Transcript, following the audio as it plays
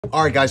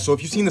Alright guys, so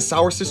if you've seen the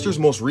Sour Sisters'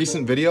 most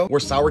recent video,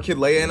 where Sour Kid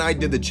Leia and I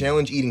did the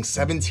challenge eating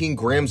 17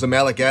 grams of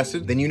malic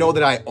acid, then you know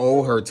that I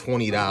owe her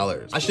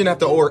 $20. I shouldn't have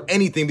to owe her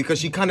anything because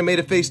she kind of made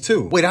a face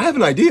too. Wait, I have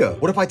an idea.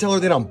 What if I tell her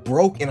that I'm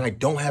broke and I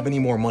don't have any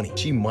more money?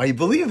 She might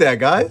believe that,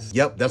 guys.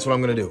 Yep, that's what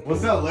I'm gonna do.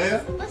 What's up,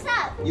 Leia? What's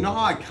up? You know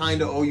how I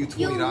kind of owe you $20?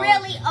 You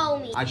really owe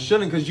me. I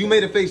shouldn't, because you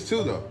made a face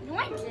too, though. No,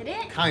 I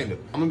didn't. Kind of.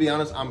 I'm gonna be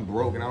honest, I'm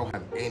broke and I don't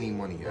have any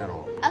money at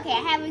all. Okay,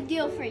 I have a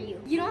deal for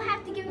you. You don't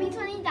have to give me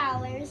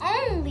 $20,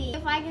 only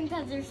if I can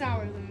test your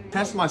sour limit.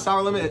 Test my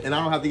sour limit and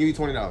I don't have to give you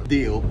 $20.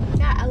 Deal.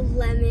 Got a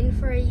lemon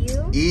for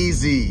you.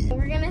 Easy.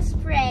 We're gonna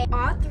spray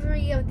all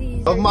 3 of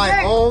these. Of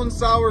my own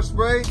sour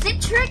spray?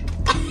 Citric.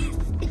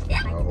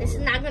 This is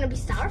not gonna be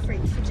sour for you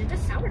because you're the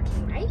sour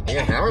king, right?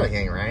 Yeah, sour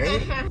king,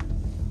 right?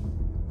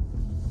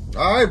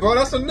 All right, bro,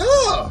 that's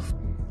enough.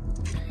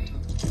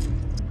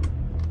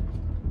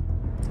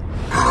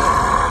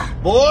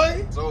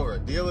 Boy, it's over. A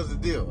deal is a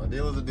deal. A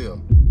deal is a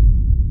deal.